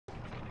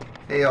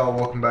Hey y'all,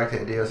 welcome back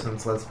to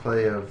Idiosen's Let's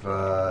Play of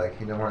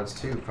Kingdom Hearts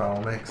 2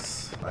 Final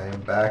Mix. I am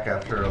back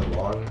after a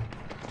long,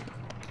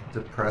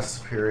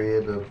 depressed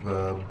period of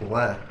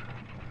bleh.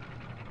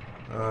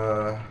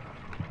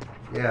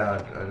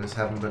 Yeah, I just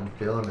haven't been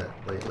feeling it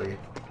lately.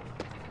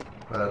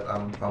 But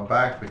I'm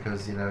back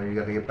because, you know, you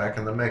gotta get back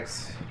in the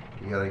mix.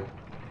 You gotta...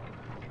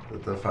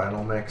 the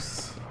final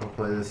mix.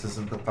 Hopefully this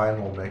isn't the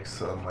final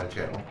mix on my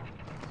channel.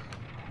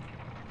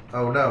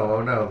 Oh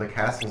no, the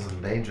castle's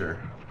in danger.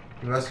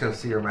 You must go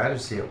see Her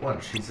Majesty at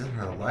once. She's in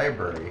her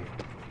library.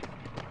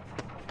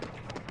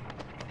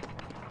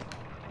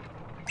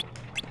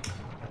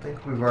 I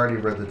think we've already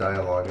read the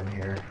dialogue in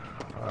here.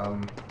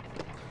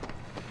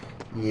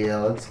 Yeah,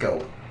 let's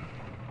go.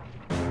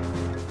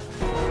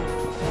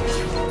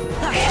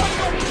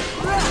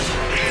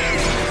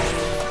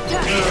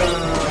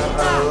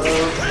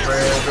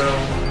 Random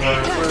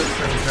heartless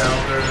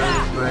encounters.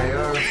 They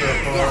are so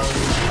fun.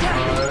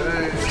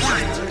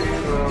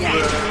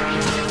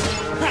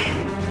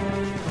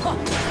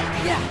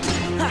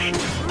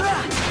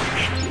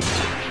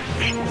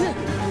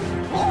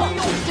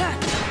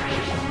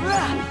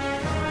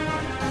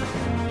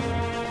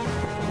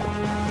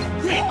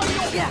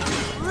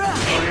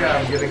 Oh yeah,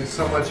 I'm getting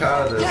so much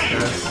out of this,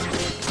 guys.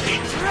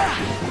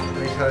 Let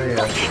me tell you.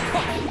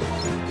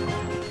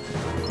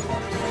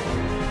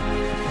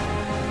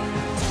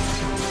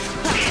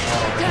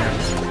 Oh man,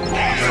 I'm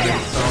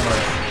learning so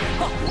much.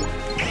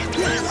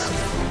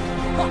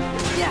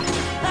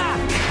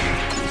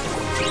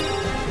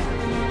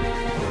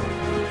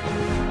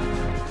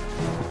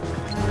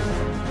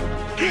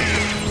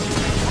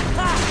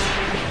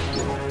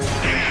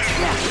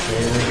 Say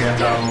it again,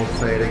 Donald.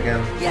 Say it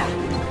again. Yeah.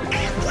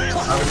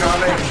 I'm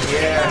coming.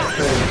 Yes,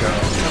 there you go.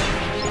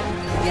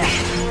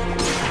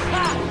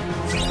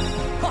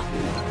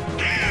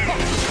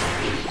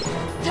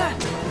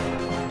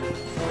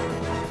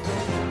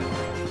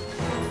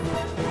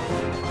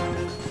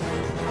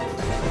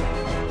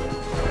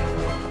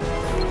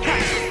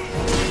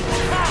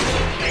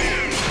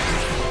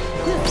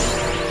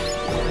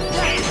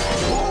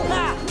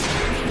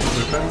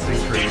 Defense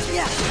increase.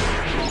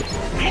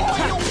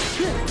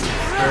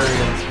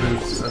 Experience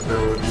boosts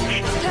ability.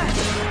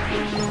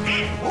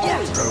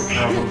 That'll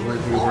probably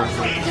be worth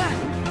it.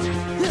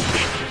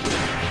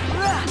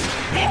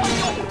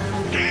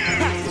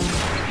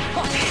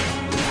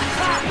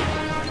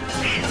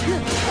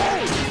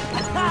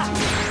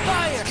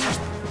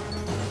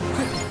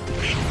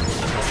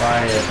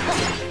 Buy it.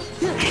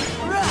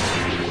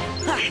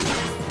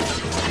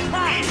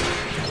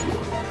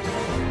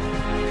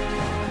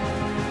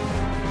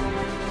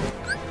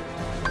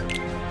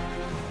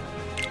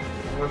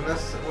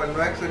 When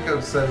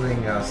Mexico's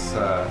sending us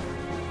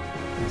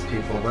these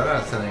people, they're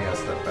not sending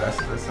us the best,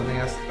 they're sending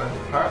us the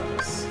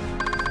heartless.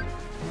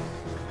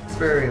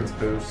 Experience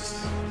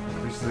boost.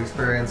 Increases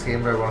experience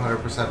gained by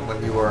 100%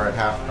 when you are at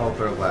half health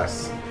or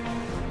less.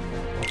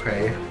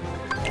 Okay,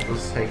 I'll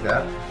just take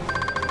that.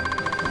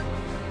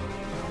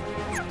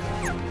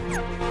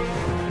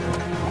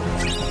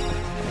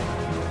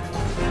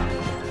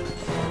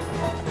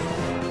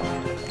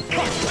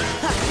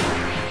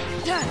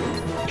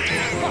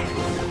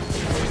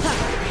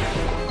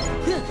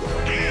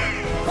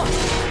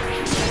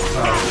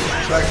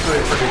 It's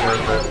actually pretty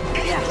worth it.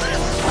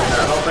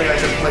 I don't think I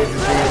can play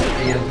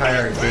the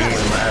entire game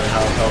at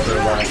half health or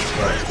less,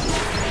 but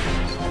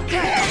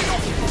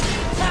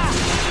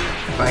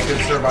if I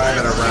could survive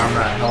at around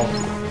that health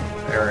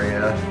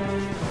area, it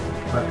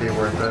might be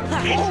worth it.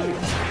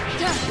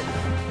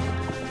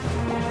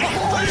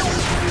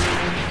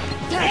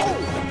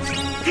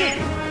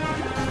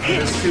 I'm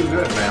just too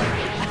good, man.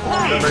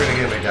 I'm never gonna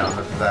get me down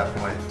to that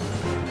point.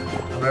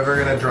 I'm never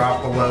gonna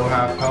drop below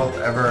half health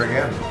ever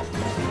again.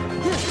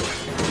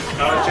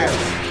 Not a chance.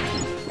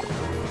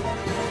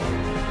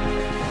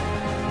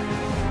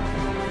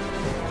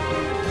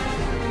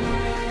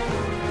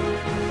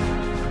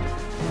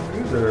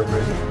 Who's there,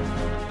 baby?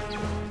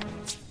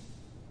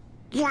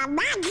 Your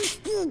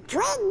Majesty,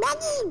 Queen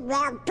Minnie,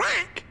 we're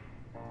back.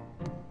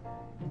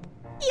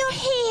 You're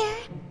here.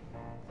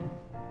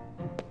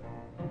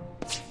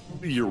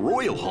 Your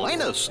Royal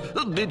Highness,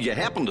 did you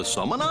happen to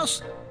summon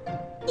us?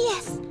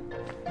 Yes.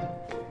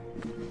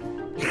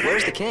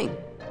 Where's the king?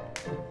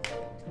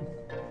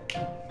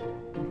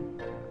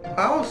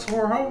 Oh,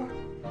 Sora.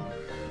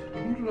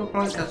 You look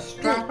like a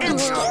strapping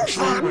Excuse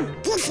him,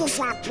 this is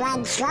our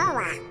friend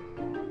Sora.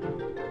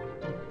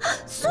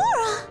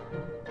 Sora!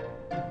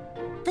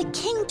 The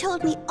king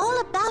told me all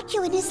about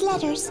you in his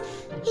letters.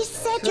 He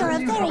said you're a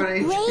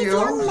very brave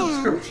young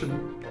man.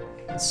 Subscription.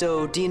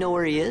 So, do you know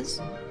where he is?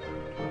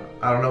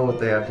 I don't know what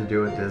they have to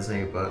do with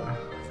Disney, but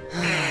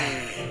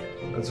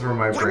that's where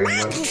my Your brain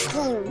went.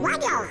 Majesty,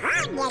 what your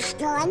Highness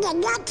doing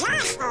in your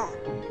castle?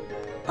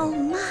 Oh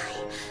my.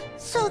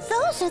 So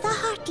those are the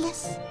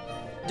Heartless.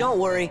 Don't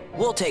worry,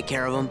 we'll take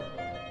care of him.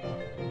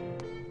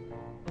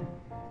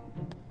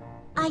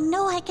 I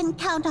know I can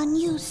count on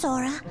you,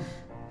 Sora.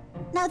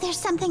 Now there's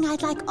something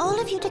I'd like all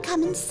of you to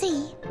come and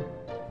see.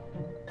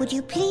 Would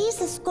you please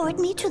escort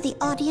me to the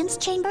audience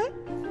chamber?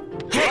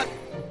 What?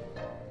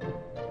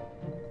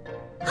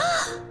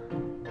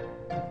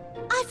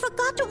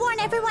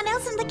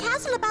 else in the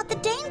castle about the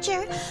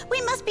danger.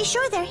 We must be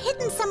sure they're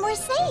hidden somewhere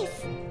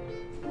safe.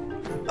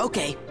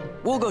 Okay,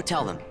 we'll go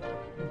tell them.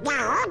 The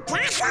whole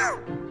castle?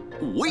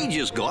 We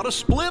just gotta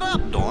split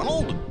up,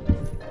 Donald.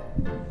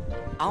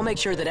 I'll make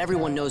sure that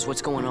everyone knows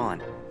what's going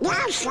on. No,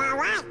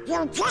 Sora,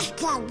 you just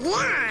get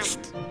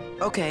lost.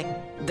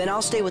 Okay, then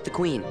I'll stay with the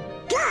Queen.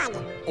 Good.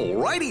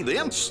 Alrighty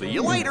then, see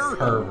you later.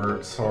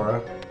 Pervert,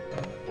 Sora.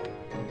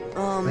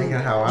 Thinking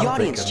how I'm The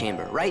audience thinking.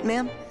 chamber, right,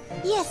 ma'am?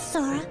 Yes,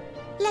 Sora.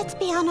 Let's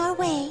be on our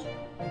way.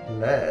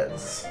 Let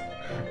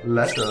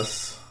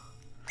us.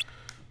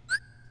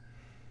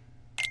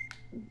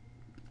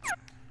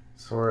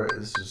 Sora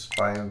is just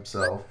by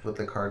himself with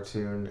the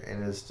cartoon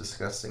and his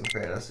disgusting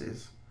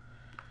fantasies.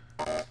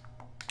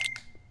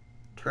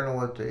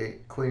 Eternal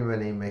update. Queen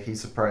Minnie, Mickey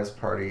surprise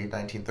party,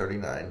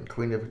 1939.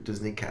 Queen of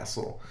Disney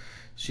Castle.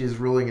 She is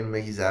ruling in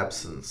Mickey's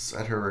absence.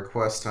 At her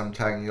request, I'm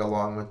tagging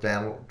along with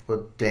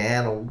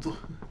Donald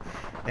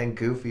and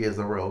Goofy as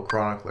the royal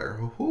chronicler.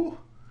 Woohoo!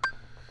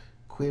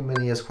 Queen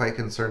Minnie is quite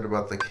concerned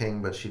about the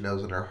king, but she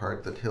knows in her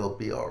heart that he'll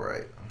be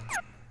alright.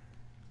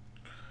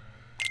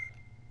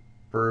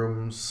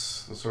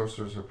 Brooms. The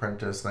Sorcerer's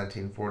Apprentice,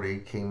 1940.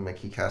 King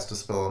Mickey cast a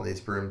spell on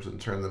these brooms and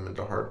turned them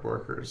into hard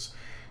workers.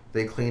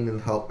 They clean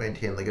and help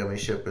maintain the gummy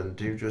ship and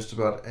do just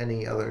about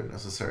any other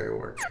necessary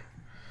work.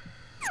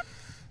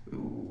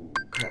 Ooh,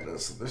 kinda,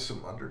 so there's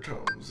some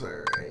undertones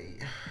there,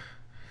 eh?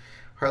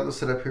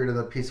 Heartless had appeared in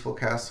the peaceful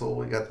castle.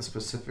 We got the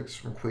specifics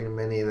from Queen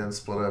Minnie, then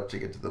split up to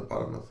get to the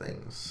bottom of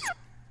things.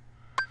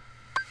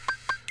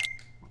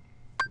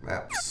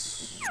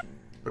 Maps.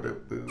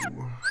 Ba-da-boo.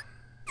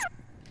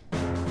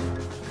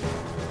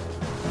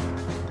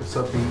 What's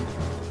up, B?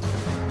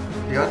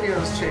 The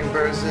audience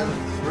chamber is in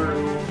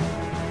through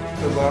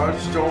the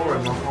large door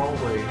in the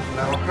hallway.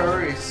 Now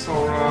hurry,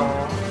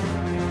 Sora.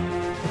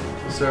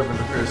 The servant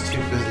appears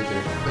too busy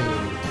to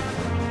clean.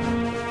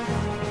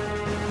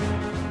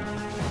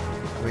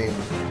 I mean,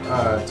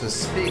 to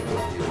speak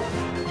with you.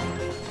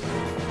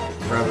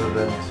 Rather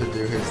than to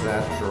do his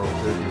natural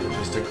duty, which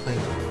is to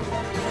clean.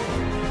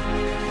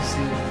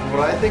 See,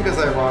 what I think is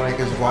ironic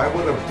is why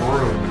would a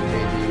broom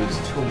need to use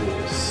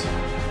tools?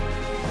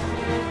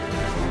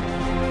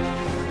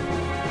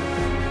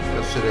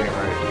 That shit ain't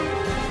right.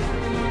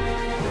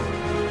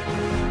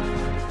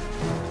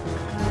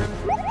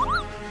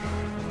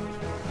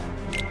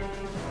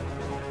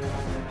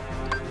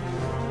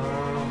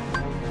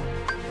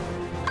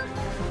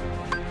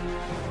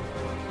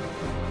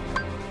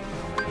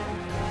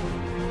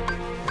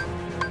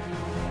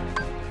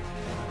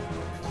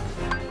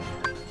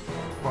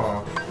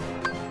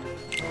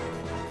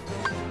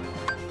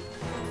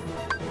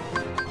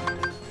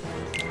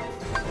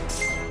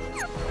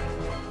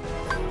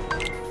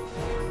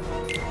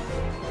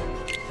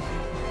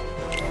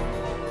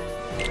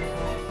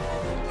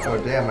 Oh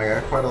damn, I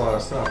got quite a lot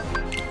of stuff.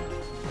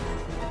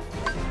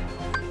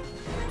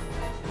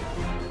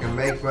 You can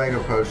make mega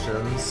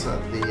potions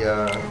at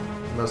the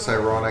most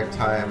ironic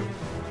time.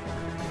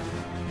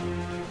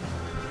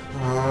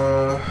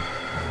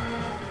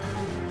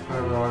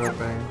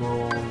 Ironic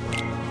angle.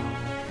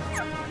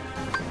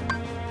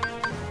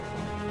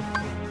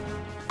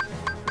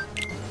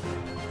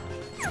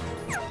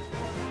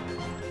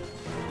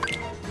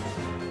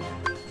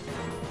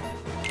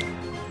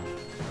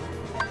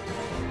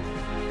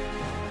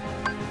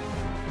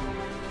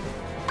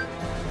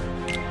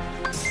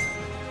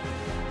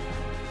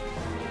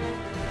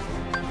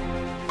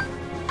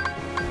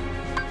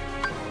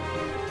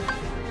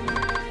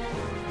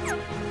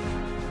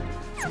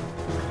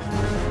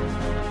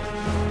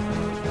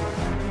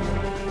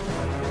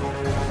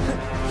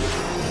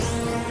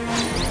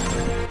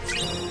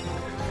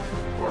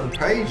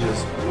 Pages.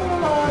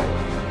 What?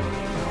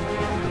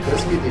 Could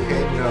this be the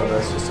king? No,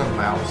 that's just a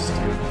mouse,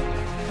 dude.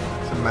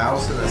 It's a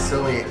mouse in a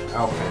silly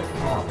outfit.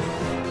 Come on.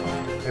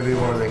 Maybe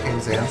one of the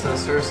king's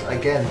ancestors?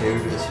 Again,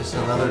 dude, it's just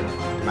another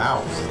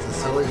mouse. It's a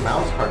silly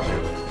mouse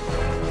cartoon.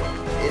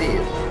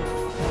 Idiot.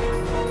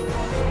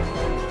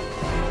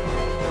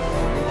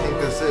 What do you think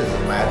this is? A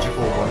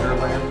magical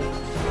wonderland?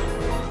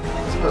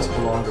 This must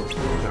belong to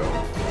Pluto.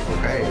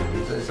 Okay, if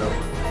you say so.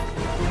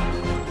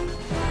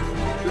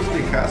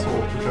 Disney Castle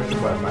protected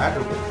by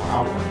magical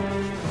power.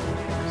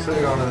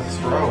 Sitting on his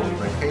throne,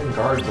 the king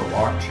guards a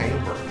locked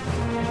chamber.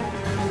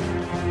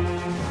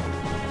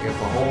 If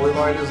the holy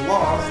light is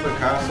lost, the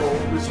castle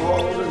will be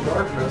swallowed in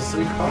darkness.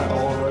 See Kyle,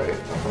 alright.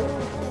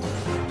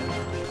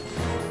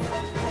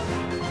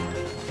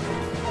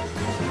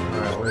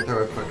 Alright, let me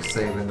throw a quick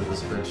save into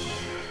this bitch.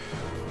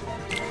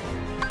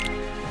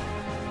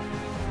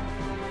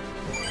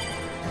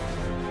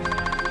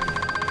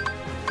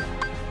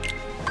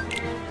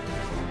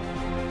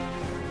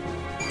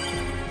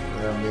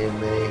 Me and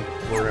me,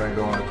 we're gonna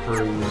go on a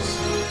cruise.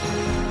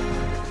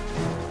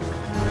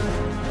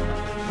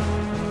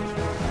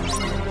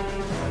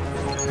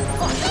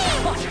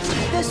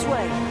 This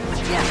way.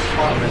 Yeah.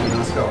 Come on, Minnie,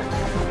 let's go.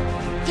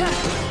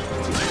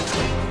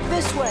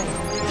 This way.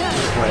 This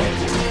way.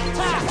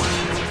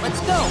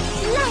 Let's go.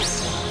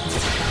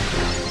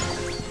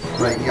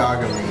 Right,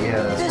 Yagami,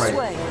 yeah, that's This right.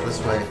 way. This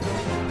way.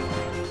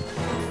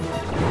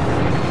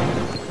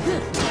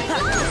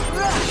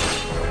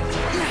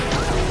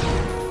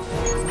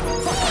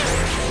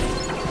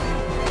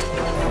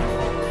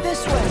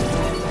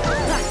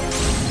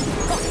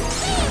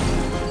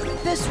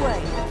 way.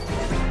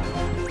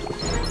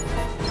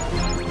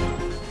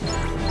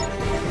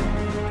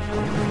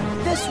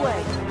 This way.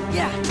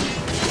 Yeah.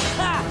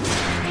 Ha!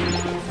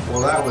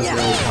 Well, that was ill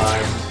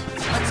timed.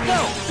 Let's go.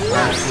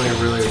 Actually,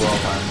 really well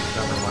timed.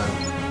 Never mind.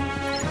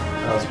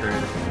 That was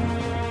great.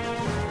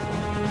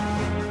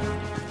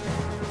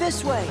 This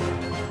way.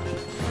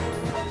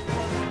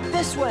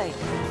 This way.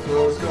 So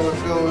let's go,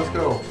 let's go, let's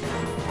go.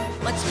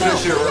 Let's go.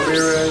 Finish it,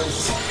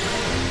 Ramirez.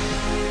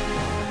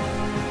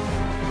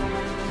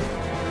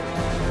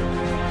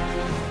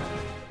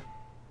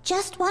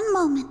 Just one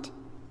moment.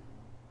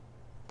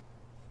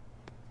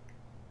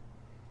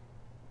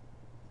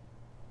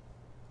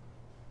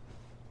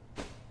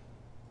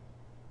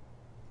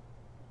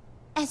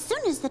 As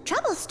soon as the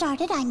trouble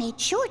started, I made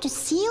sure to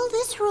seal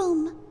this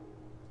room.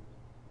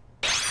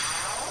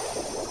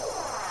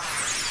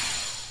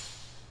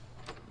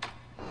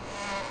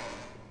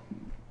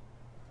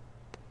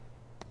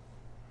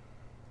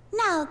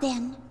 Now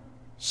then,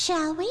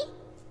 shall we?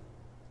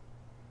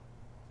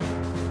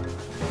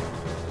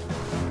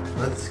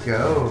 Let's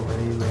go,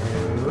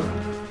 Lulu.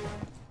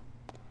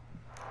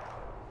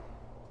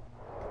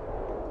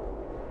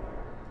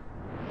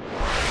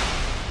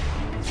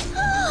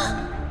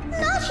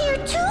 Not here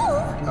too!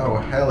 Oh,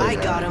 hell yeah. I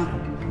got him.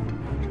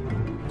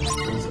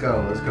 Let's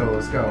go, let's go,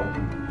 let's go.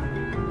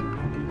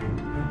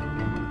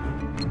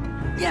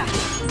 Yeah.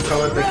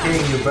 Come with the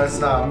king, you best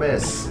not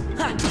miss.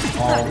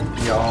 All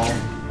y'all.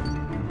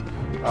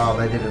 Oh,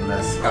 they didn't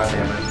miss. God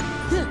damn it.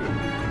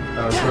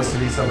 That was supposed to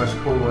be so much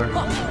cooler.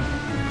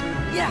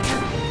 Yeah.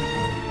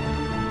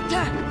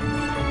 Yeah.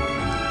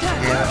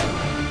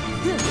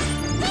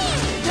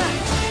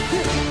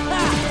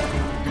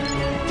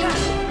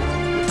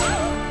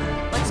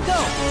 Let's go.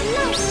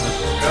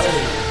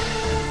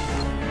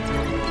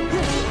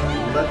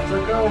 Let's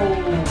go.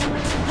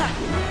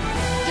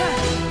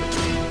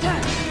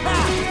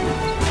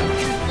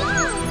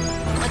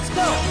 Let's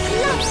go.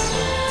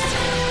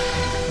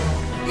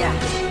 Yeah.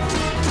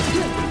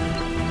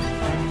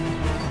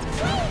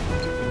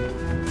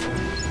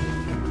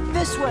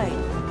 This way.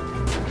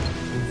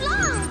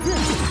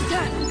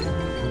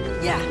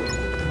 Yeah.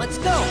 Let's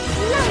go.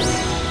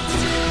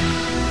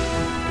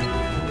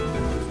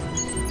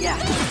 Yeah.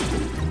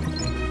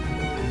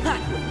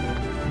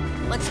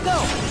 Let's go.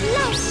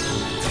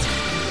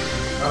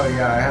 Oh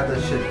yeah, I had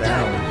this shit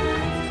down.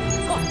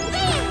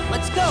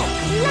 Let's go.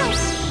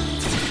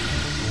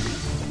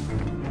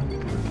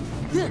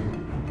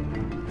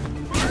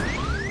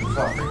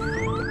 Fuck.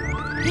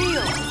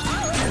 Heal.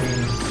 I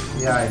mean,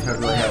 yeah, I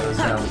totally had this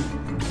down.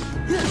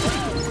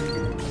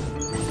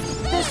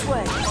 This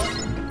way.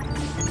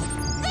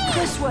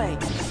 This way.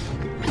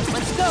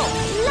 Let's go.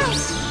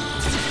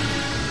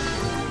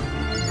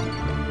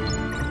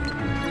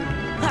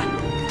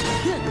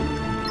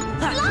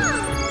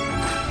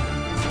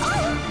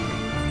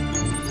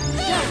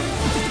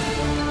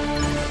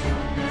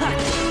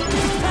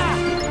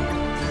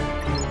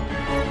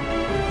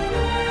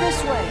 This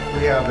way.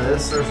 Yeah, but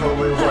this, there's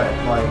only what,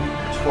 like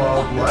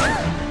 12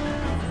 left?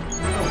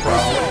 No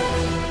problem.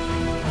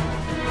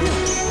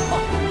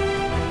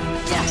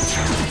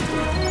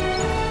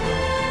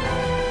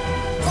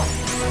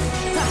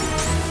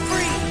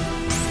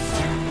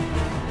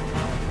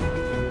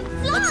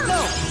 Let's go.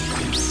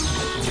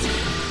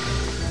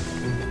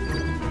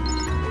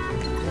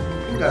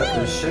 You got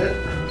this shit.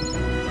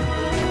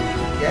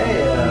 Yeah.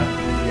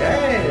 Yeah.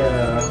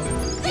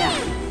 Yeah.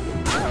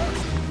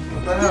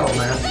 What the hell,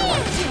 man? Come on.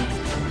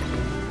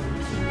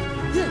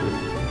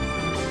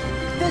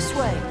 This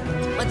way.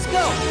 Let's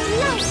go.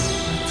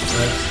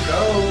 Let's go.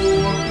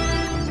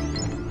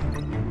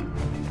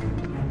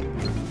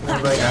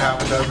 There's like a half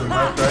a dozen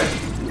left, right?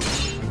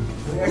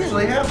 We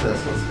actually have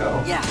this. Let's go.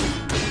 Yeah.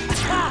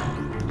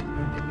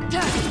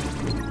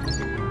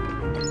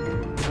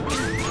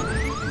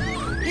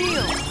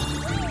 Heal.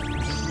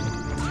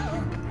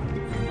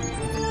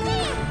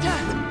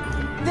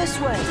 This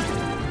way.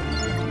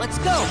 Let's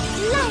go.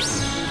 Let's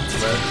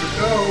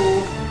go.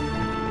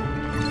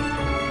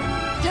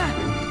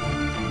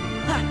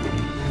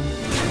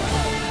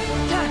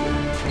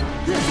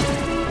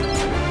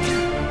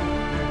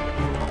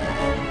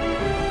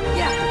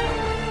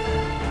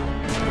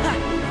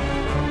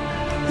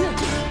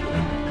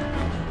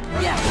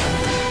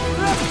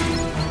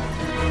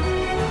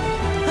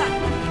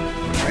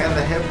 Man,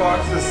 the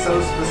hitbox is so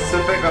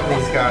specific on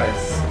these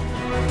guys.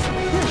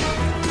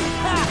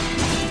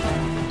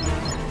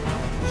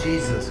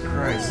 Jesus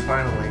Christ,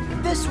 finally.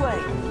 This way.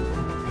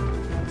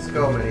 Let's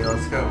go, Minnie,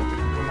 let's go.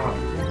 Come on.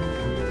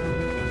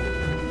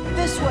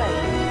 This way.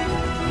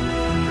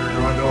 You're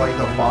going to like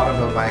the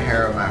bottom of my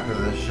harem after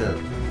this shit.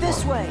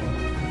 This way.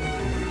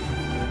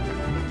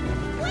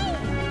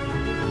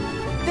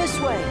 This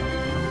way.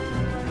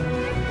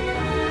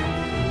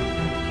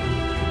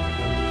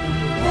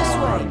 This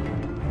way.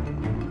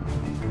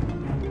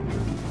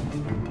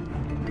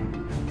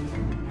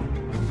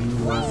 You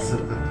must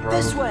sit the throne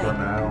This way. for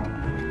now.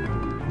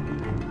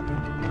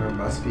 There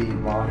must be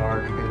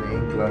monarch in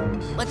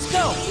England. Let's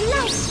go.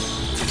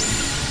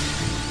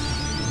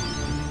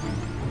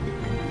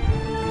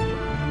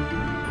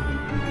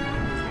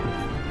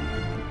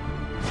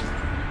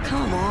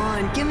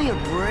 on, give me a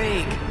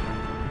break.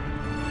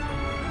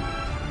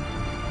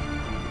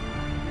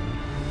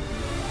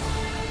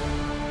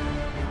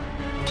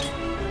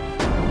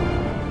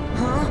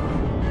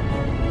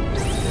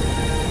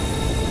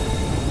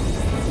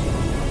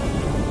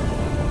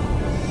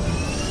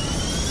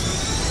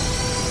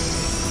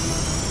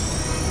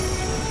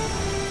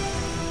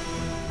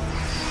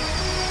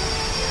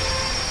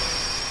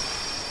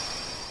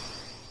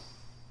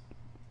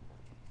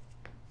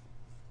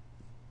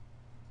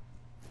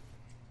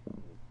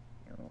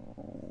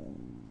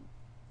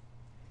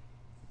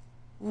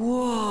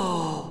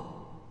 Whoa!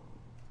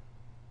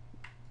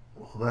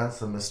 Well,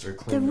 that's a Mr. The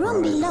Clean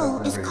room product below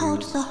I've is never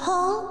called used. the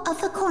Hall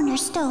of the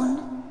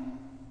Cornerstone.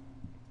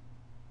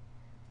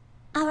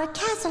 Our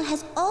castle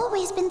has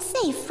always been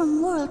safe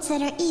from worlds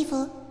that are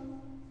evil,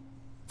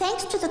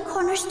 thanks to the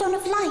Cornerstone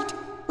of Light,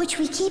 which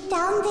we keep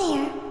down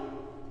there.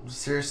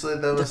 Seriously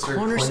though, The Mr.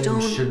 cornerstone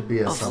Clean should be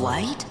a of summon.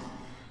 light?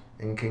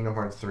 In Kingdom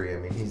Hearts 3, I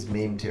mean, he's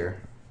memed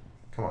here.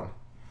 Come on.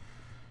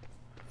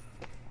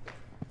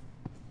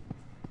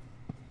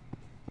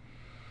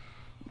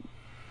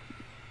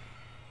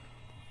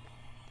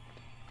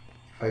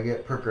 If I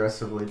get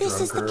progressively This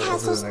is the drunker over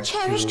castle's the next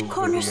cherished two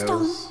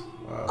cornerstone.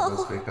 videos,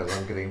 that's because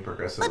I'm getting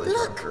progressively but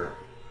look, drunker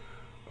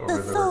The over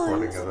the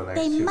recording thorns, of the next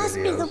they two must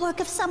be the videos. work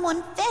of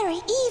someone very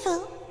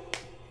evil.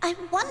 I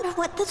wonder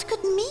what this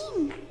could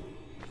mean.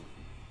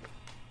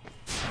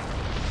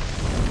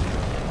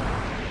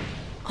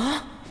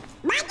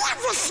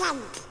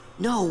 Magnificent!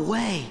 No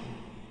way.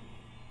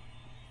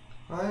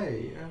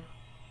 Hi.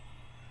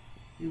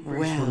 You've reached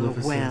Well,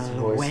 Maleficent's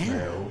well,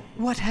 voicemail.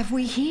 what have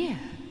we here?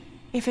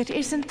 If it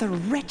isn't the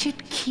wretched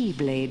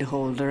Keyblade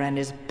holder and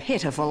his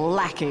pitiful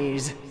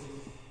lackeys.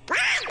 What?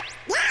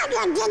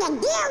 Now you're gonna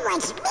deal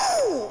with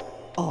me!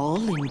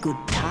 All in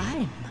good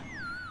time.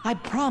 I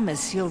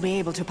promise you'll be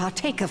able to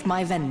partake of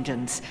my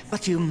vengeance,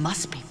 but you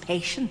must be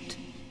patient.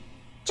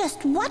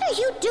 Just what are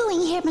you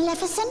doing here,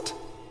 Maleficent?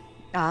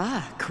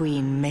 Ah,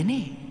 Queen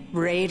Minnie.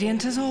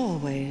 Radiant as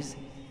always.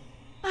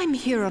 I'm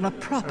here on a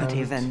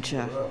property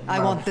venture. I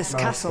want this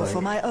castle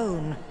for my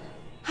own.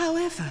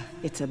 However,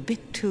 it's a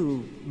bit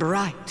too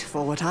bright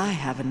for what I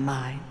have in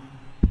mind.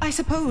 I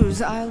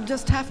suppose I'll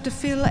just have to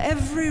fill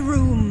every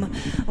room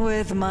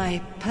with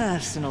my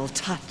personal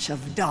touch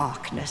of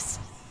darkness.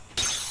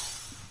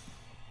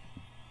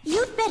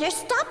 You'd better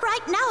stop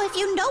right now if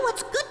you know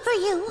what's good for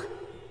you.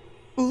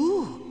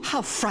 Ooh,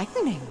 how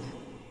frightening.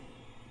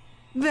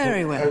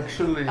 Very well.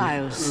 Actually,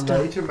 I'll stop.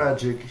 light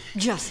magic.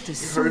 Just as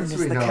It soon hurts as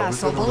me the now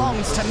castle because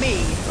belongs to me.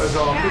 A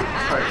zombie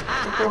type.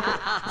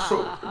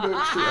 So,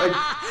 actually,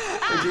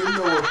 I didn't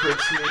know what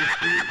hurts me.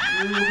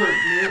 You hurt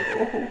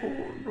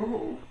me. Oh,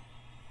 no.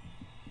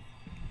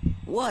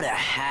 What a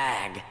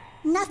hag.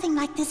 Nothing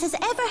like this has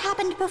ever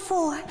happened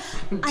before.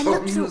 I Don't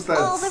looked through use that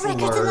all the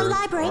records in the slur,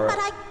 library, or- but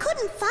I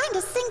couldn't find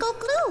a single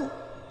clue.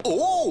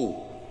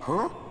 Oh!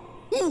 Huh?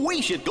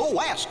 We should go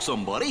ask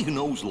somebody who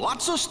knows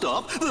lots of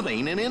stuff that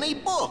ain't in any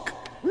book.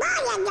 More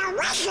than the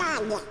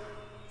wizard!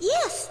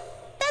 Yes,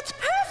 that's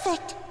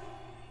perfect.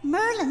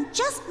 Merlin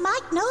just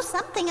might know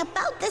something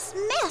about this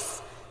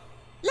mess.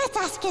 Let's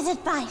ask his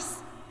advice.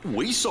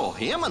 We saw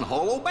him in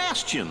Hollow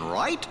Bastion,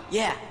 right?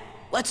 Yeah,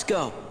 let's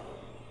go.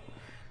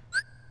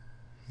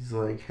 He's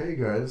like, hey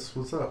guys,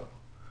 what's up?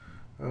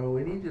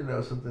 We need to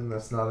know something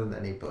that's not in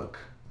any book.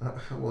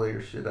 Well,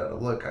 you're shit out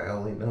of luck. I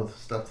only know the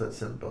stuff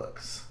that's in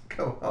books.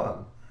 Come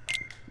on.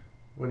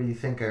 What do you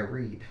think I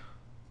read?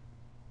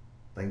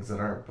 Things that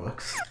aren't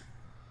books.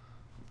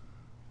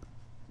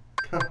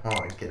 Come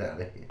on, get out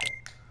of here.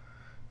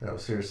 No,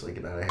 seriously,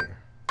 get out of here.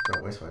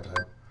 Don't waste my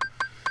time.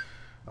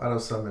 Auto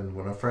summon.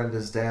 When a friend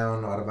is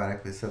down,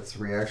 automatically sets the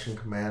reaction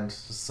command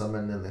to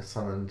summon in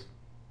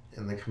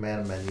the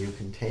command menu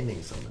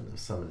containing summon if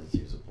summon is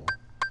usable.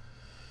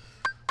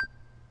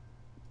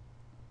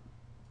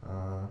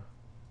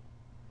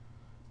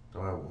 Do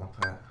I want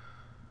that?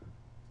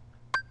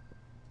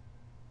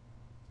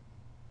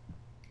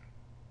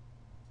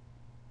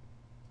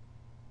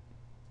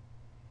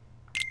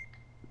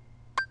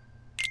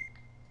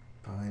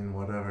 Fine,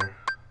 whatever.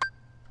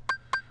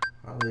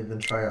 I'll even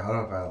try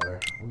Auto Valor.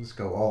 I'll just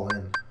go all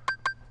in.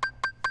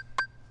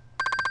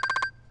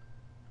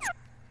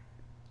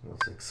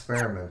 Let's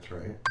experiment,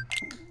 right?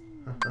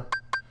 That's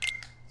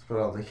what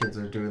all the kids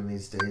are doing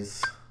these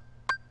days.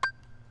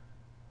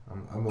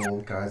 I'm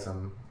old, guys.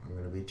 I'm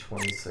gonna be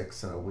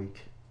 26 in a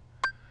week.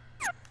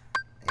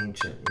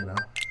 Ancient, you know.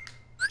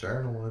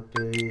 Journal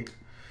update.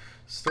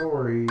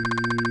 Story.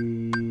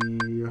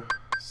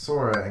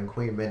 Sora and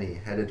Queen Minnie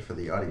headed for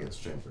the audience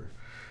chamber,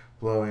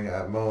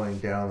 mowing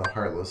down the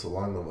Heartless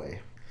along the way.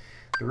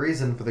 The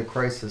reason for the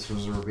crisis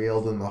was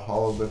revealed in the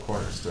Hall of the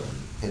Cornerstone,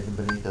 hidden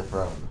beneath the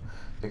throne.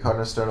 The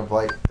Cornerstone of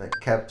Light that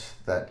kept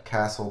that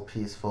castle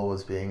peaceful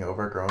was being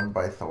overgrown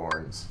by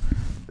thorns.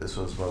 This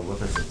was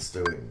Maleficent's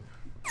doing.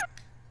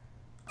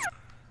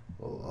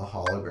 Well, a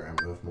hologram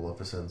of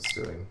Maleficent's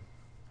doing.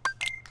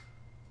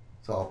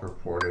 It's all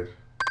purported.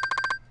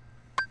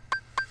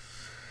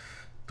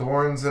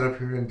 Thorns that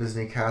appeared in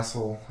Disney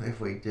Castle. If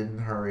we didn't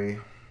hurry,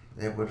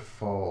 it would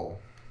fall.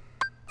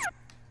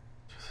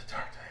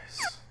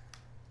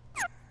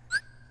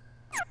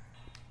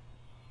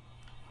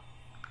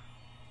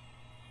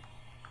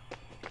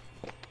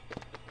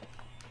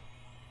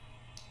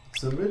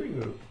 It's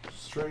emitting a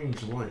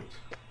strange light.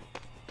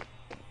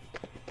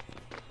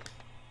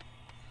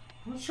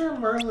 I'm sure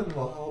Merlin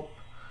will help.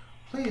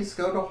 Please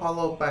go to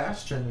Hollow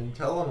Bastion and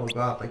tell him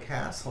about the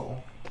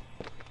castle.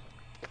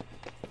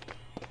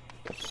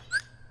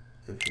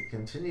 If it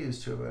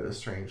continues to emit a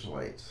strange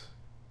light,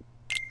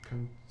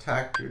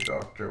 contact your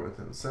doctor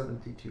within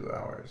 72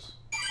 hours.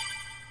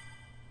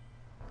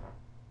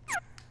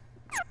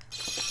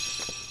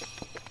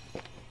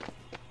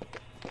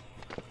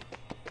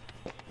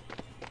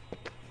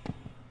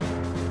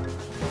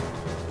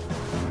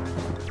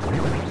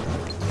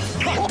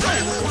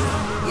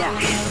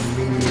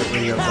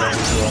 Immediately I'm ready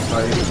to a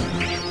fight.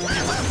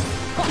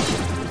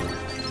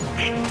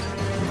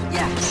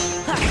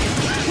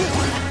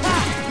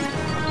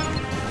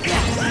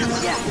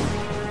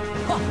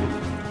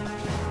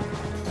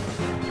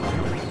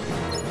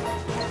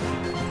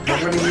 I'm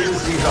gonna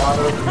use these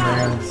auto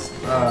commands,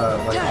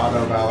 like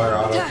auto valor,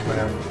 auto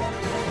command.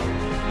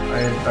 I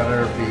had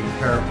better be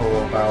careful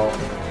about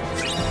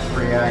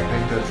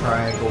reacting to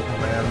triangle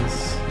commands.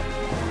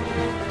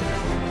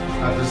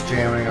 Not just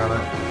jamming on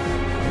it.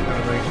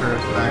 Gotta make sure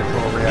it's an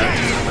actual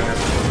reaction command.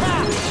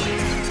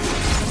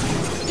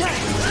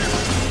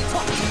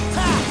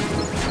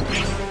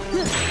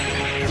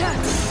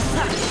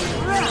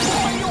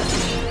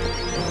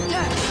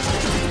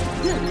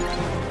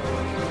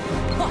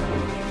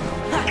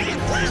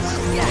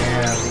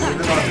 And even on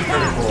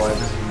critical, I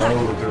just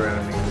mow through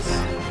enemies.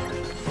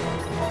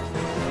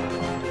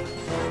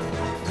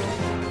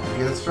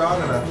 You get strong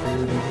enough,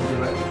 dude, you can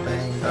do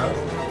anything, no?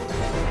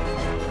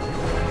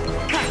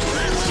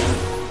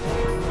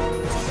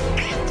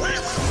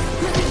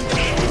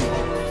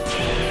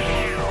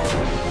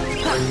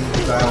 Or you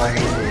can die like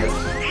an idiot.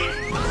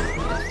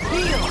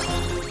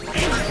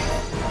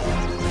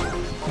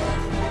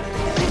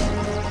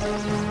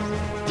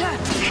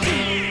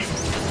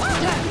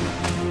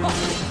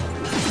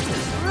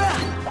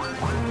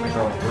 Like a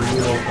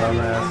real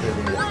dumbass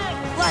idiot.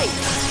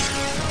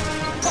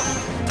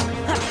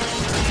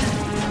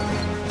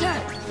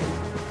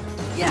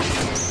 Yeah.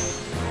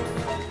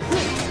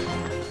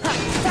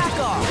 Back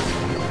off.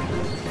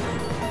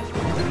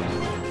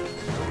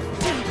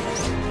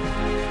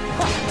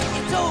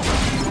 It's over.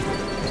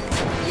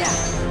 Yeah.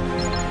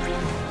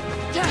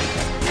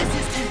 This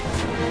is it.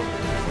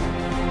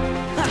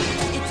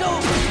 It's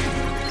over.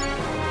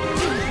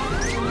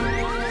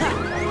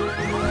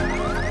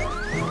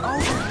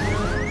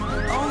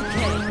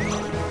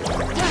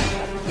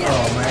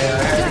 Oh man,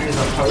 I had to use a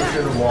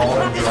potion wall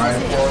and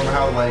drive form.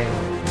 How lame.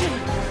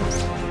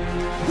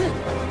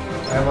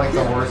 I'm like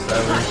the worst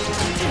ever.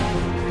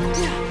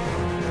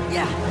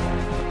 Yeah.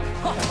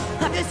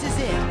 This is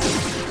it.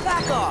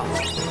 Back off.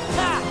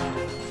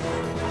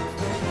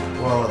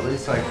 Well, at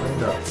least I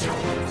cleaned up. Is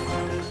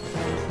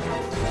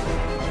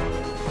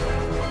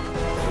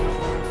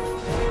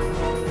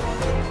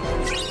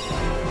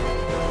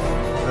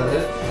that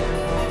it?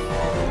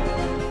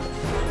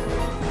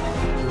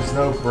 There's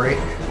no break,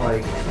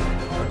 like,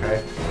 okay.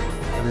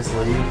 I just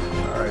leave?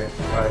 Alright,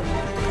 bye.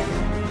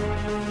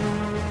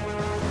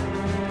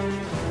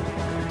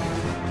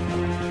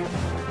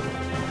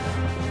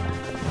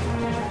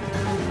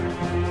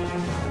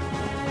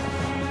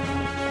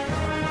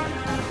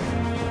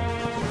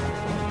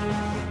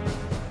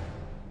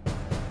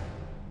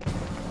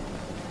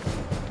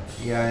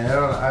 Yeah,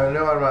 I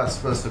know I'm not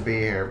supposed to be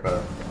here,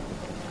 but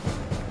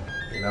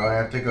you know, I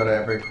have to go to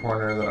every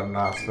corner that I'm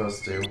not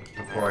supposed to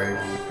before I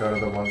go to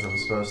the ones I'm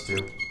supposed to.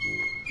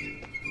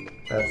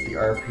 That's the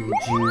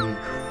RPG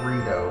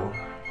credo.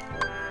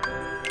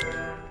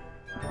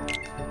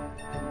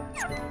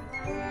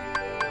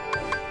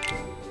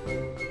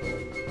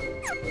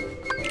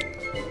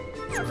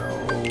 No,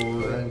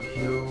 thank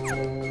you,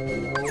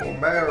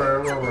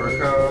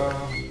 America.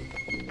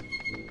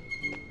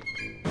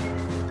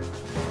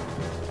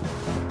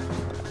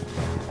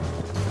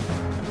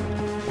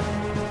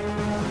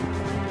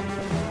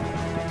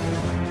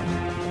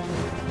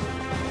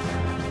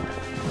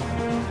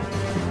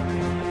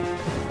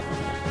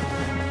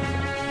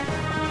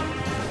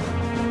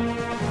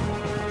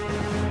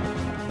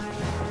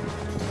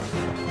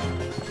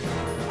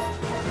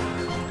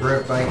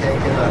 Rip, I can't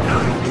get that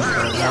piece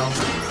right now.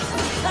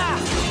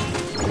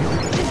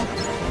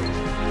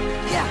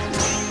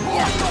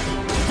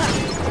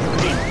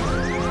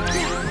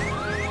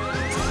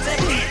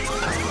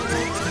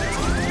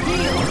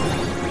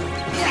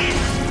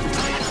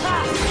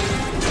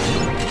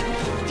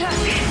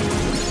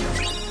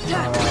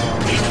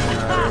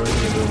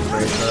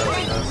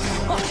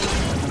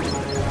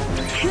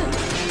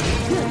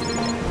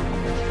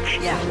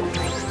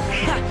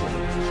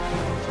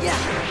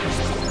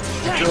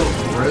 I feel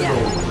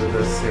riddled with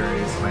this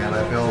series, man. I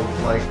feel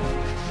like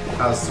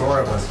how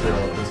Sora must feel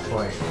at this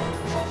point.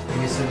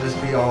 He used to just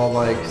be all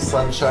like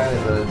sunshine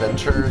and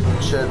adventure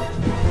and shit.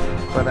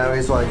 But now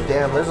he's like,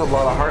 damn, there's a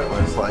lot of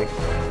Heartless. Like,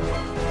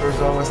 there's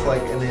almost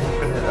like an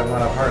infinite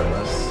amount of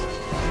Heartless.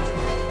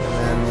 And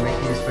then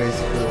Mickey's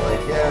basically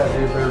like, yeah,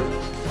 dude, there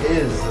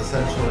is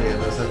essentially, you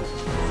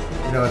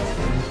know, it's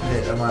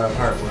infinite am I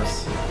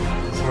heartless?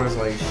 Sora's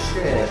like,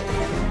 shit.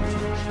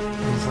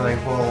 He's like,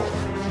 well,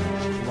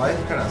 life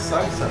kind of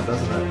sucks then,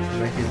 doesn't it? And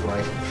Mickey's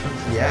like,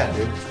 yeah,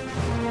 dude.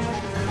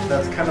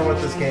 That's kind of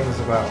what this game is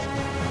about.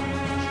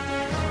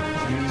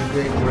 You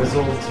get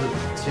grizzled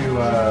to you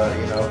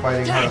know,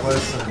 fighting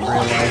heartless and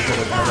realize that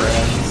it never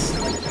ends.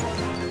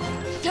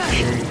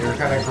 You're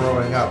kind of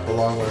growing up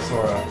along with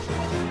Sora.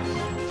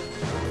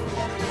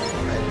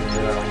 And,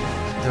 you know,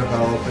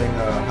 developing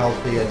a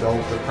healthy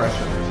adult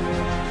depression.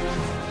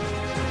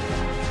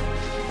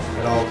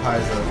 It all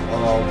ties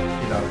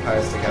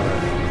together.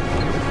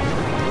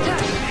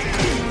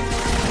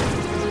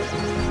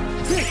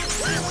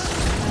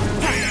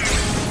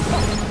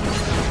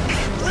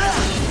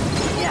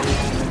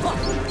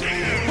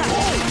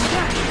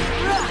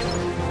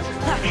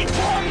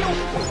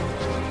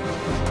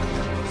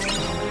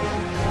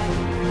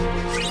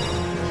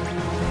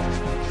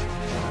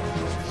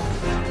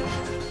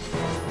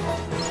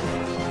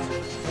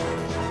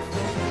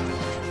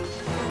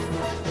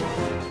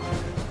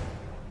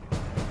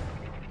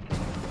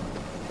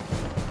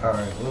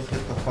 Alright, let's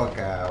get the fuck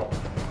out.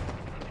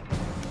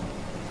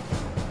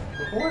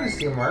 Before to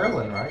see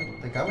Merlin,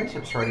 right? The gummy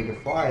ship's ready to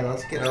fly.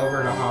 Let's get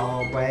over to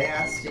Hollow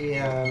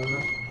Bastion.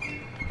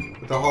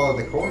 With the Hall of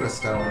the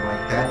Cornerstone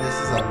like that, this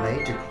is a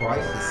major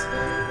crisis.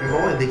 If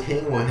only the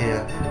king were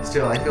here.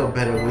 Still, I feel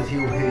better with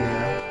you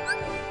here.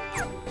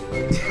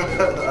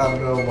 I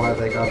don't know why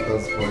they got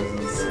those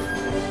voices.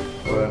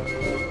 But,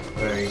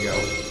 there you go.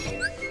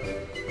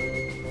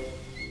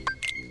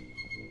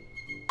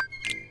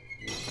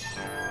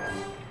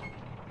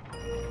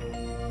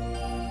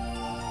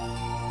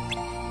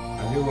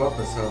 New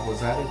episode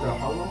was added to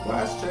Hollow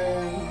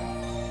Bastion.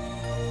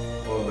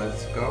 Well,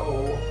 let's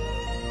go.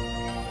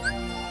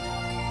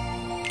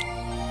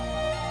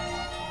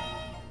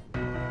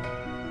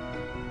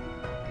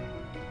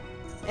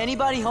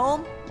 Anybody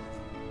home?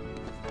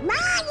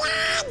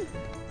 Merlin!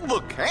 The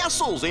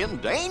castle's in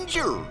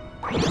danger.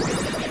 You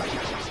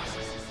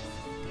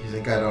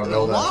think I don't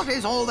know that? What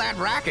is all that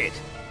racket?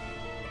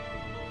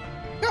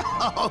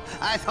 Oh,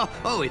 I thought.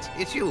 Oh,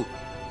 it's you.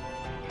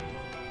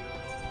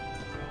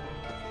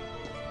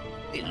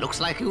 It looks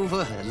like you've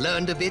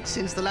learned a bit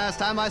since the last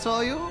time I saw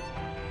you.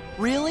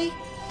 Really?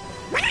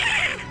 Wait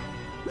a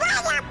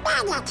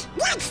minute!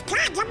 Let's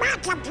talk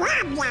about the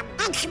problem!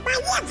 It's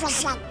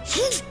Magnificent!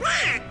 She's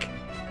back!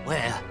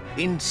 Where?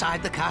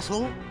 Inside the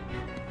castle?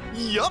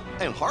 Yup,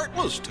 and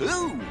Heartless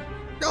too.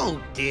 Oh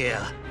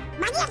dear.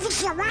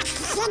 Magnificent wants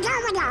to send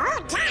over the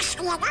whole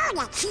castle and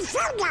own it! She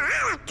filled the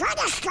Hall of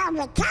Cornerstone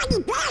with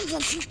tiny bags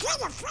and she's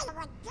getting full of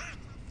that!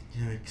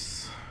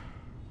 Yikes.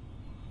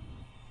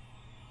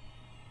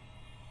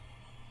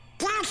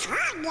 There's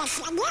hardness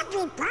in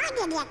every part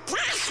of the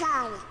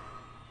castle!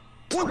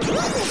 The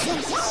queen is in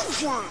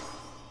danger!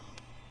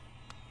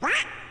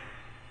 What?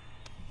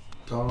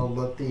 Donald,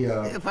 let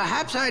the,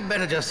 Perhaps I'd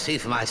better just see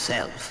for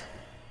myself.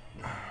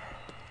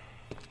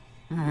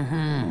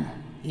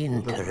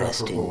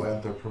 Interesting. the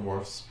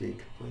anthropomorph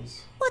speak,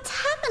 please. What's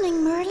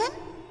happening, Merlin?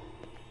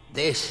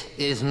 This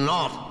is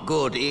not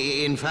good.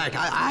 In fact,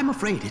 I'm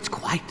afraid it's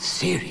quite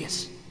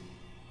serious.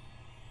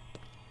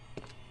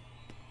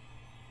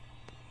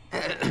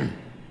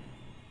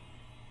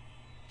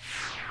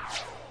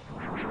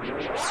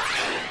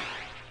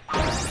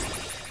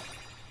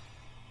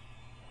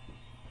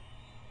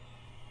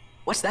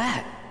 What's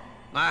that?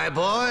 My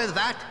boy,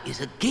 that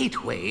is a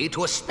gateway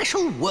to a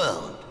special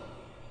world.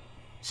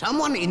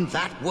 Someone in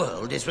that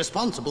world is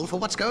responsible for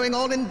what's going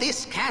on in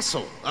this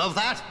castle. Of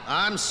that,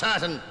 I'm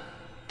certain.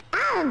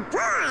 Oh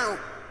boy!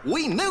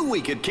 We knew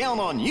we could count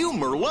on you,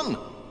 Merlin.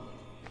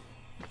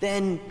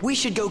 Then we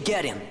should go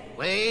get him.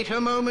 Wait a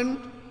moment.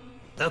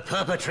 The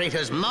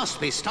perpetrators must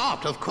be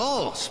stopped, of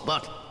course,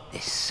 but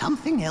there's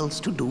something else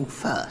to do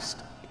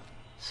first.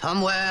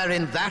 Somewhere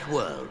in that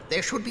world,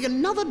 there should be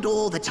another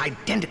door that's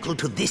identical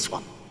to this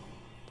one.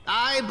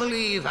 I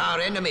believe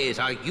our enemies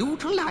are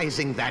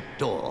utilizing that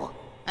door.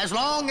 As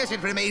long as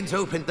it remains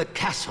open, the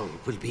castle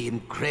will be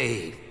in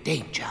grave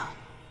danger.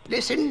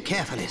 Listen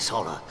carefully,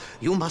 Sora.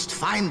 You must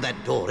find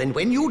that door, and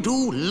when you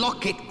do,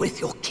 lock it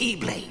with your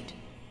Keyblade.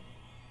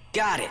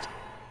 Got it.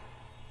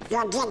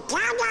 You'll get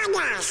down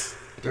on us!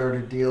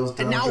 Dirty deals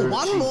done. And now dirty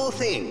one cheap. more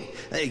thing.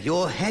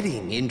 You're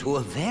heading into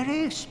a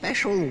very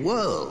special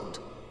world.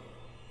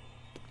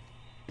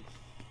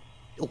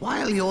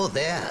 While you're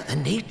there, the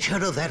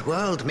nature of that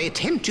world may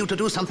tempt you to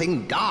do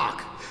something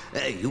dark.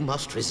 You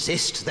must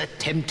resist that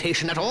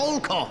temptation at all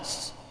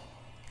costs.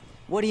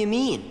 What do you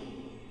mean?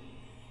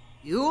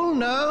 You'll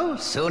know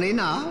soon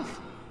enough.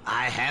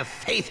 I have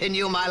faith in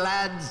you, my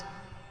lads.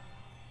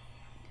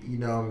 You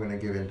know I'm gonna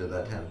give in to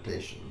that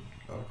temptation,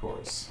 of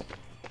course.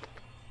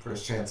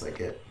 First chance I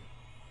get.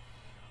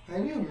 I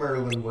knew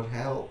Merlin would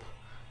help.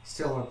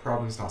 Still, our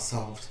problem's not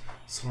solved.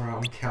 Sora,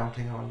 I'm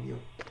counting on you.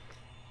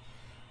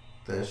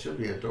 There should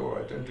be a door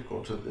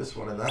identical to this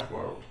one in that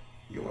world.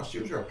 You must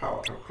use your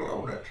power to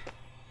clone it.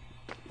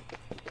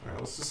 Alright,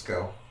 let's just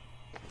go.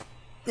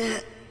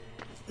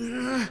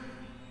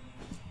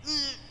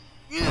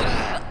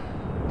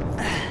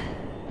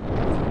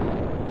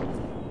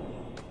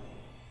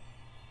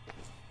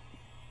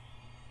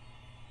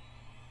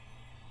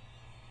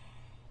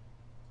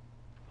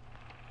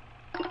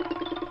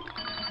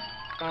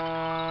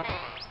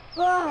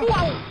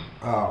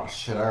 Oh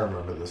shit, I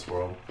remember this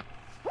world.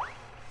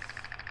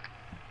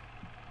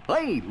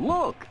 Hey,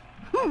 look!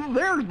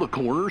 There's the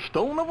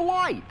cornerstone of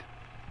light!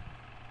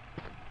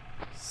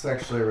 It's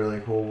actually a really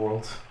cool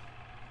world.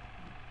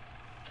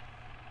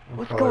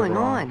 What's going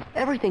on?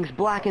 Everything's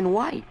black and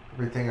white.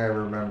 Everything I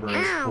remember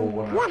is cool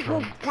when I'm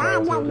from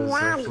childhood is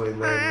actually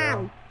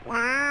laid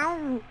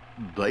down.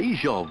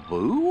 Deja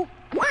vu?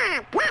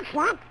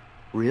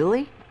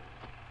 Really?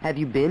 Have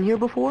you been here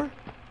before?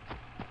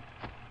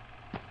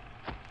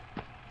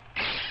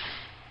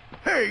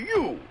 Hey,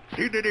 you!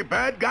 Seen any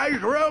bad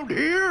guys around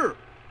here?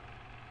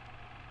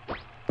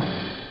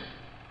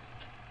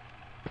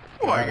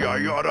 Why,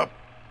 you oughta...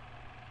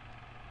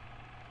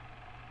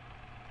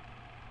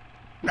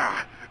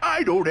 Nah,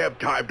 I don't have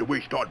time to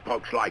waste on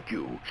punks like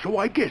you, so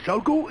I guess I'll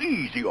go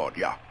easy on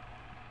ya.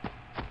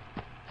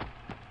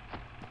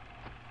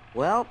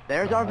 Well,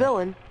 there's our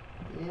villain.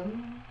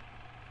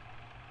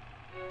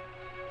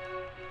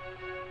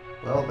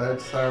 Well,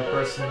 that's our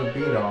person to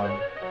beat on.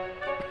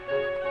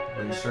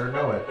 We sure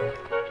know it.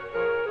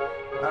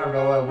 I don't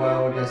know what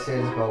well this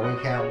is, but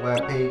we can't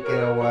let Pete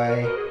get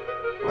away.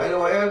 Why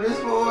do I have this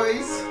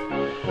voice?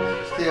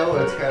 Still,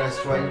 it's kind of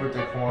strange with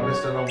the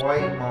cornerstone of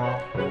white, Ma.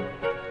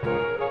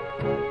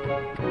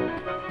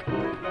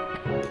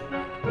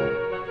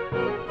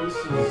 This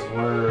is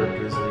where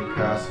Disney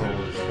Castle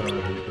is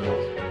going to be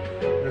built.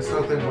 There's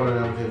nothing but an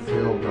empty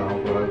field now,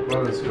 but I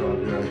bet it's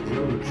going to be a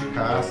huge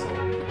castle.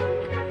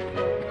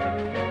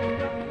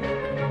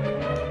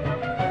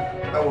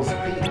 That was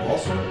Pete,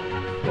 wasn't it?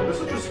 This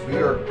is just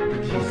weird.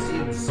 He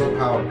seems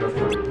somehow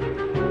different. You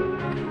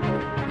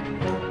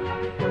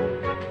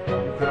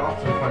can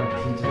often find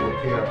Pete in the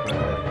pier up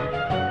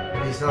ahead.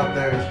 When he's not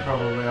there, he's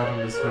probably out on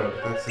his boat.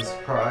 That's his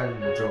pride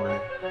and joy.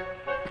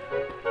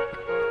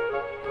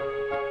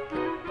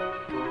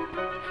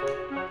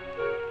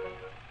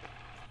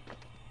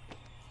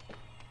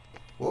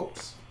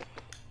 Whoops.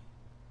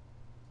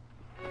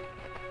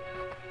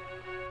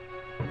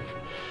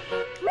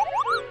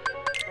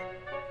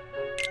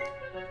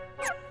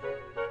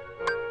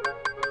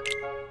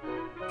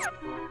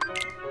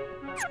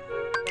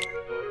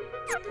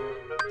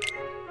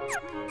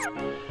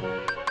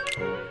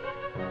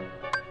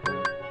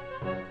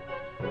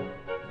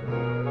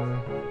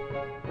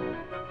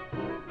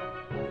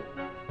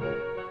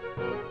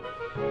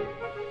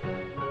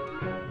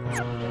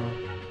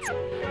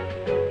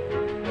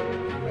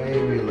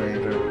 Maybe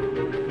later.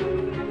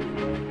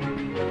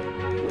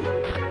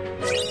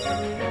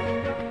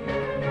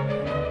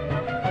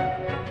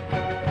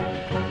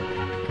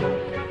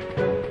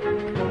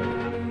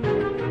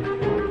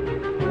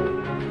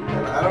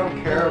 And I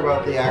don't care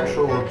about the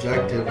actual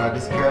objective, I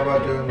just care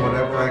about doing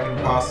whatever I can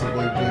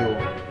possibly do.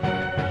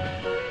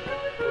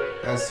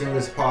 As soon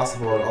as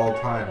possible at all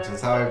times.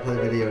 That's how I play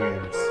video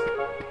games.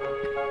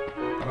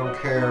 I don't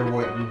care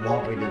what you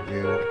want me to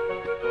do.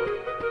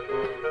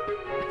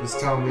 Just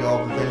tell me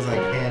all the things I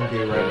can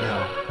do right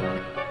now.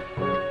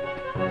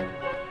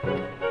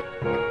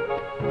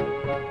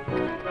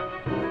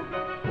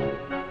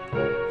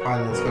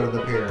 Fine, let's go to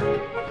the pier.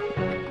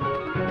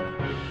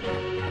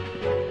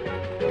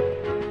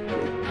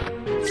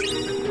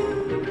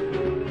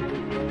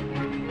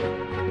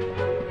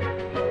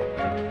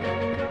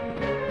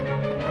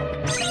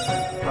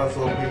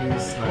 Puzzle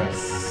piece,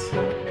 nice.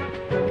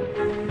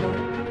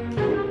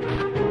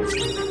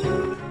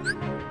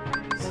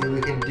 See,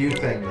 we can do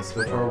things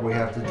before we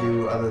have to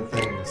do other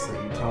things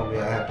that you told me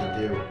I have to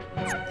do.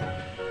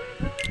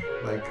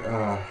 Like,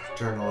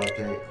 journal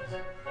update.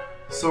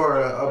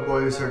 Sora, a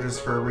boy who searches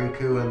for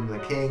Riku and the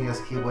king, is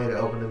Keyway to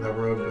open in the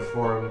road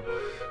before him.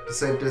 To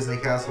save Disney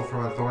Castle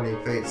from a thorny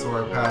fate,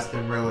 Sora passed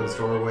in Merlin's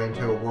doorway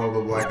into a world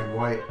of black and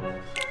white.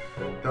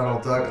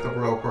 Donald Duck, the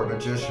royal court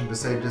magician, to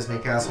save Disney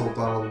Castle,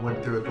 Donald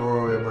went through a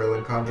doorway and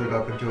Merlin conjured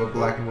up into a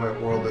black and white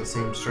world that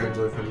seemed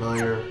strangely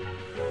familiar.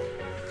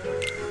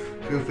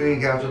 Goofy,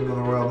 captain of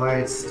the Royal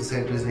Knights, to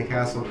save Disney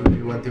Castle,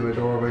 Goofy went through a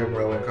doorway and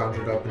Merlin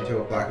conjured up into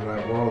a black and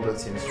white world that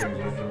seemed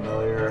strangely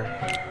familiar.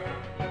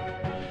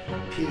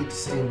 Pete,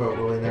 Steamboat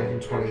Willie,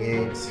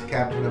 1928,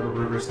 captain of a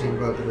river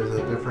steamboat that is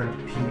a different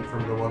Pete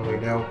from the one we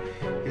know.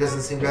 He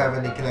doesn't seem to have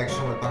any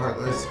connection with the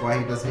Heartless. Why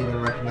he doesn't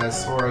even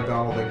recognize Sora,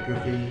 Donald, and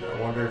Goofy?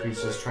 I wonder if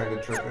he's just trying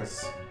to trick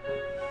us.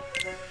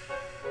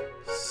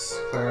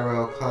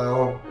 Clarabelle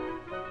Clell,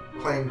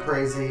 Plain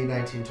Crazy,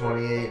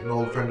 1928, an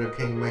old friend of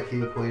King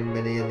Mickey, Queen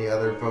Minnie, and the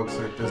other folks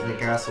at Disney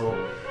Castle.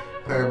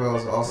 Clarabelle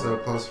is also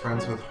close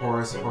friends with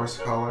Horace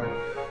Horsecollar.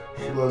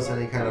 She loves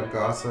any kind of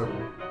gossip.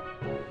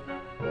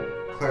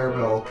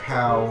 Clarabelle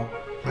Cow,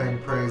 Plain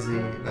Crazy,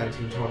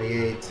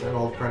 1928, an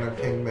old friend of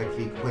King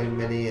Mickey, Queen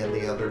Minnie, and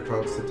the other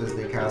folks at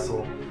Disney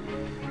Castle.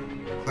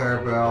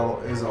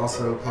 Clarabelle is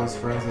also close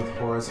friends with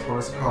Horace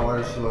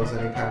Horsecollar. She loves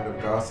any kind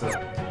of gossip.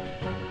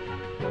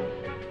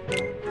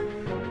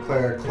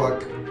 Claire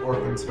Cluck,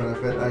 Orphan's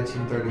Benefit,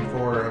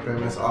 1934, a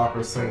famous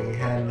opera singing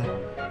hen.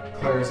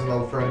 Claire is an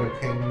old friend of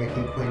King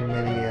Mickey, Queen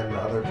Minnie, and the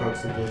other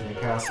folks at Disney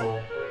Castle.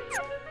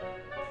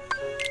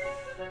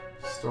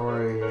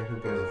 Story, who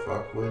gives a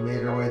fuck? We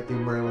made our way through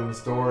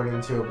Merlin's door and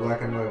into a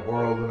black and white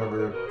world in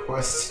our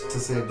quest to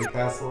save the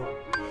castle.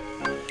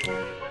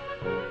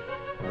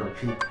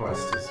 Repeat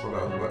quest is what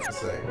I was about to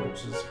say,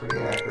 which is pretty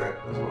accurate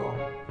as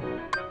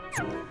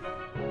well.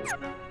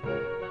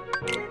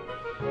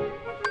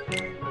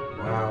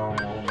 Wow,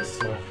 all this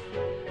stuff.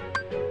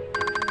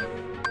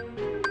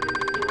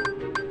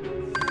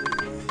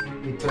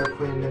 We took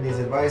Queen Minnie's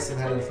advice and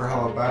headed for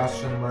Hollow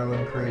Bastion.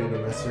 Merlin created a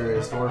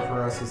mysterious door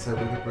for us. He said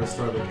we could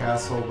restore the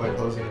castle by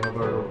closing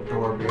another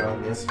door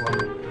beyond this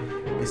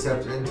one. We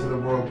stepped into the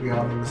world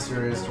beyond the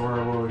mysterious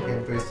door where we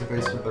came face to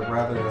face with a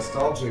rather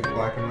nostalgic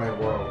black and white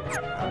world.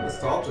 How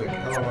nostalgic,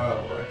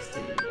 LOL,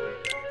 XD.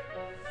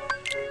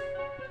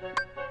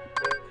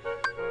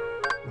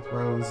 With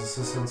Merlin's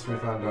assistance, we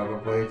found out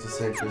a way to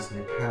save this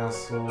new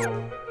castle.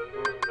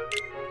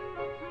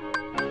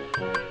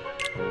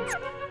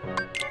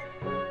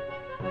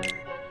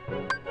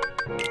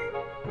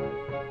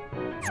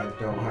 I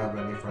don't have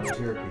any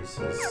frontier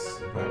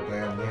pieces. In fact, I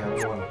only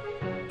have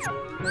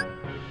one.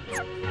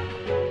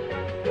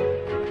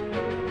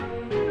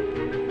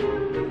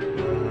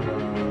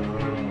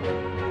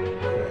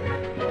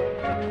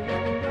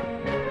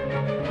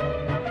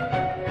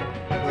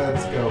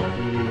 Let's go,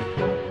 Petey.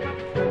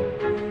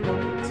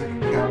 It's a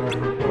counter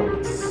for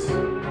boats. So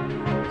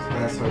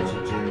that's what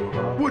you do,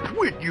 huh? What's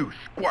with you,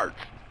 squirts?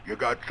 You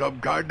got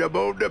some kind of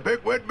bone to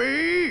pick with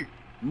me?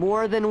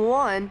 More than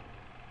one.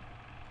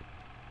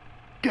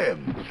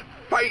 Them's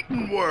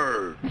fighting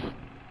words.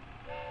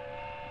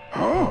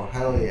 Huh? Oh,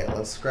 hell yeah,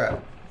 let's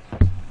scrap.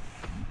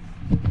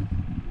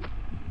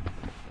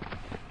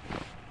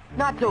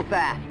 Not so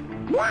fast.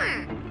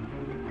 What?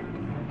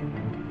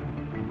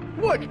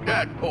 What's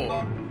that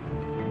for?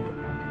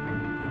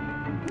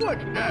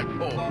 What's that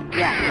for?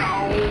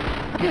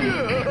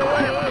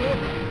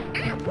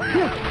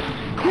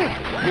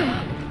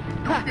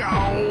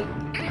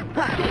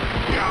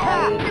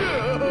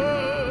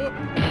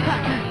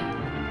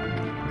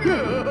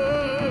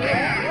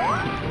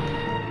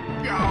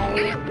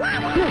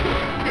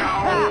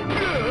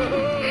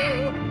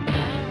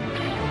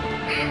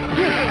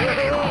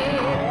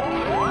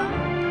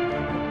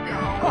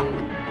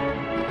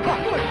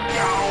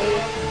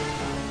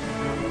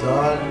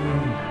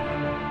 Done.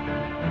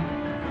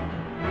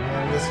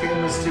 Man, this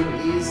game is too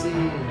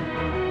easy.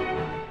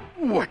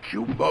 What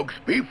you bugs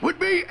beef with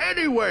me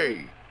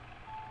anyway?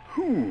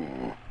 Who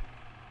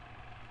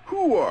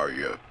are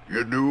you?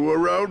 You new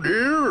around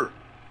here?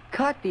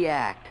 Cut the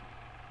act.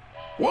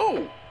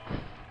 Whoa!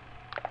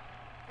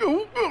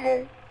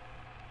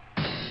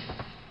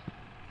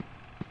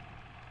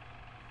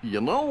 You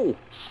know,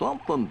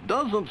 something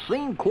doesn't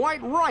seem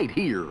quite right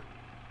here.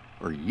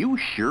 Are you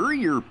sure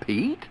you're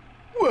Pete?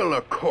 Well,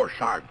 of course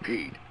I'm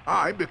Pete.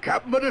 I'm the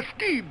captain of the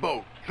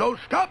steamboat, so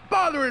stop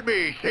bothering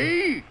me,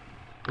 see?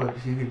 But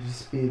you could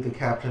just be the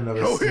captain of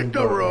a So hit the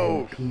steamboat road.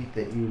 named Pete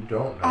that you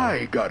don't know.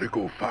 I gotta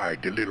go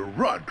find the little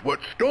runt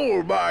what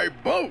stole my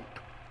boat.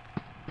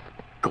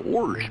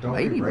 Gosh, Don't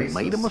be maybe we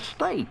made a racist.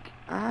 mistake.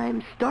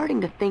 I'm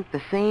starting to think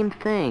the same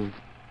thing.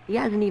 He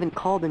hasn't even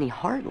called any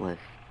Heartless.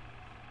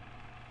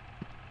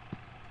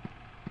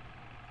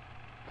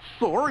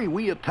 Sorry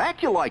we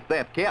attacked you like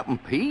that, Captain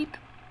Pete.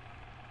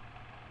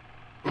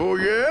 Oh,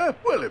 yeah?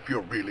 Well, if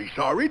you're really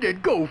sorry, then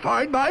go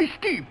find my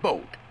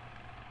steamboat.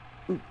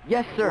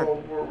 Yes, sir.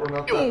 Well, we're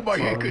not that Oh, my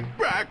sorry. hickey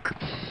back.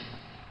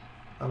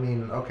 I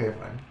mean, okay,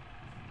 fine.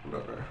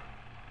 Whatever.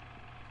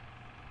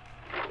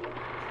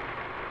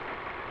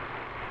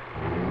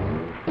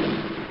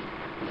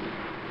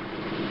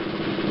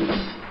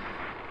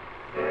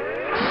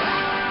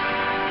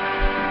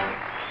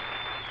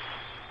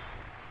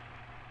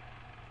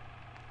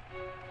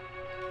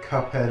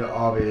 Cuphead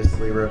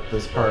obviously ripped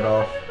this part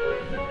off.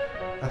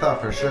 I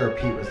thought for sure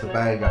Pete was the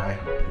bad guy.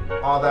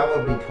 Oh, that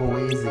would be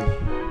cool, easy.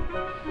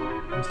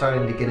 I'm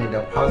starting to get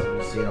into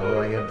puzzles, you know,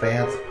 like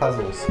advanced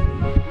puzzles.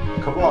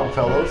 Come on,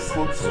 fellows,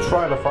 let's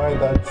try to find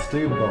that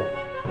steamboat.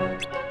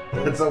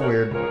 That's a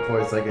weird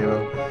voice I gave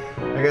him.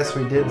 I guess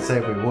we did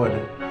say we would.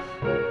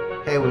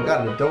 Hey, we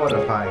got a door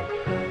to find.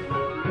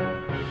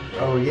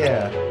 Oh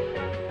yeah.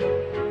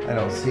 I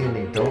don't see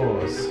any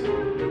doors.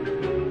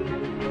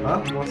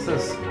 Huh? What's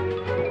this?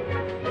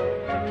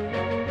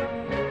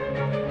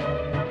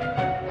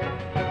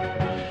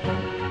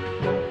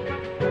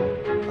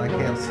 I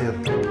can't see a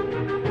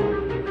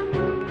thing.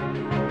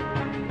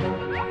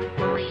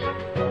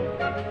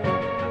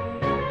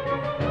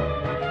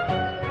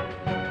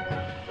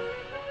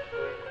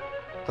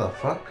 The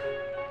fuck?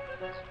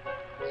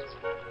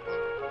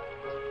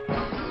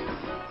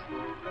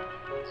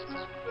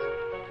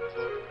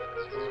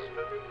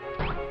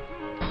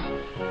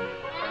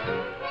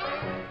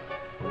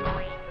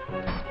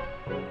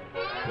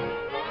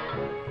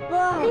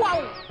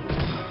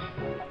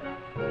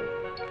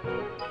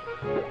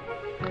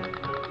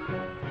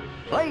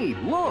 Hey,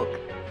 look!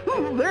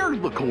 There's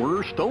the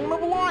cornerstone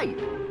of light!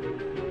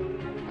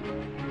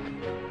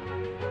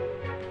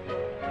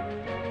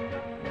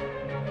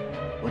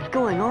 What's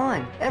going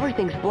on?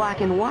 Everything's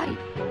black and white.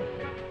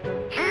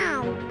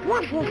 Oh,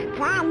 this is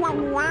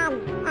problem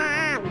one.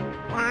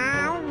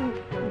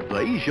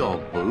 Deja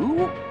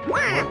vu?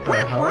 What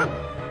the hell?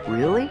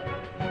 Really?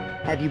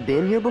 Have you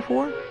been here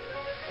before?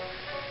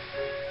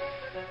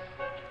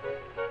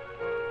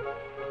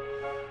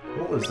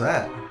 What was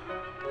that?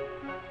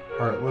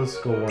 Heartless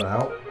going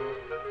out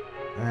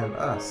and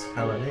us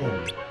coming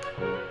in.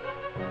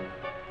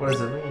 What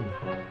does it mean?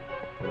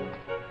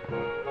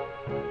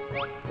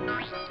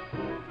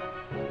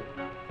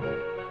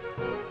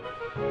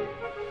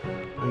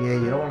 Oh, yeah,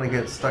 you don't want to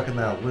get stuck in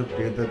that loop,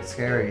 dude. That's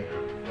scary.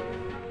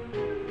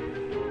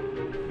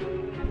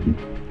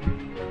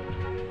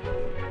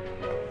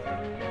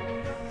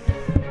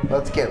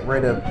 Let's get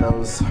rid of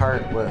those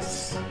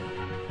heartless.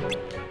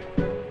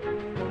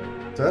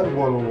 Then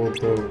what we'll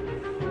do?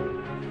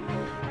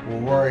 We'll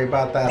worry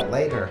about that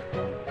later.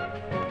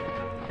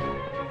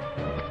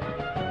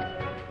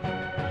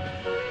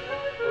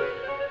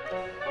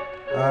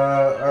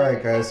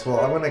 Alright guys, well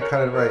I'm gonna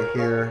cut it right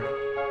here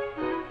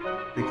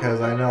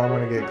because I know I'm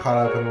gonna get caught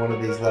up in one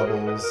of these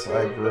levels.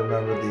 I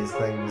remember these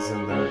things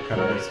and they're kind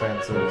of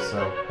expansive,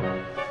 so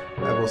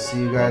I will see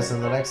you guys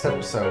in the next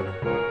episode.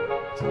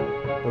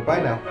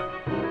 Bye-bye now.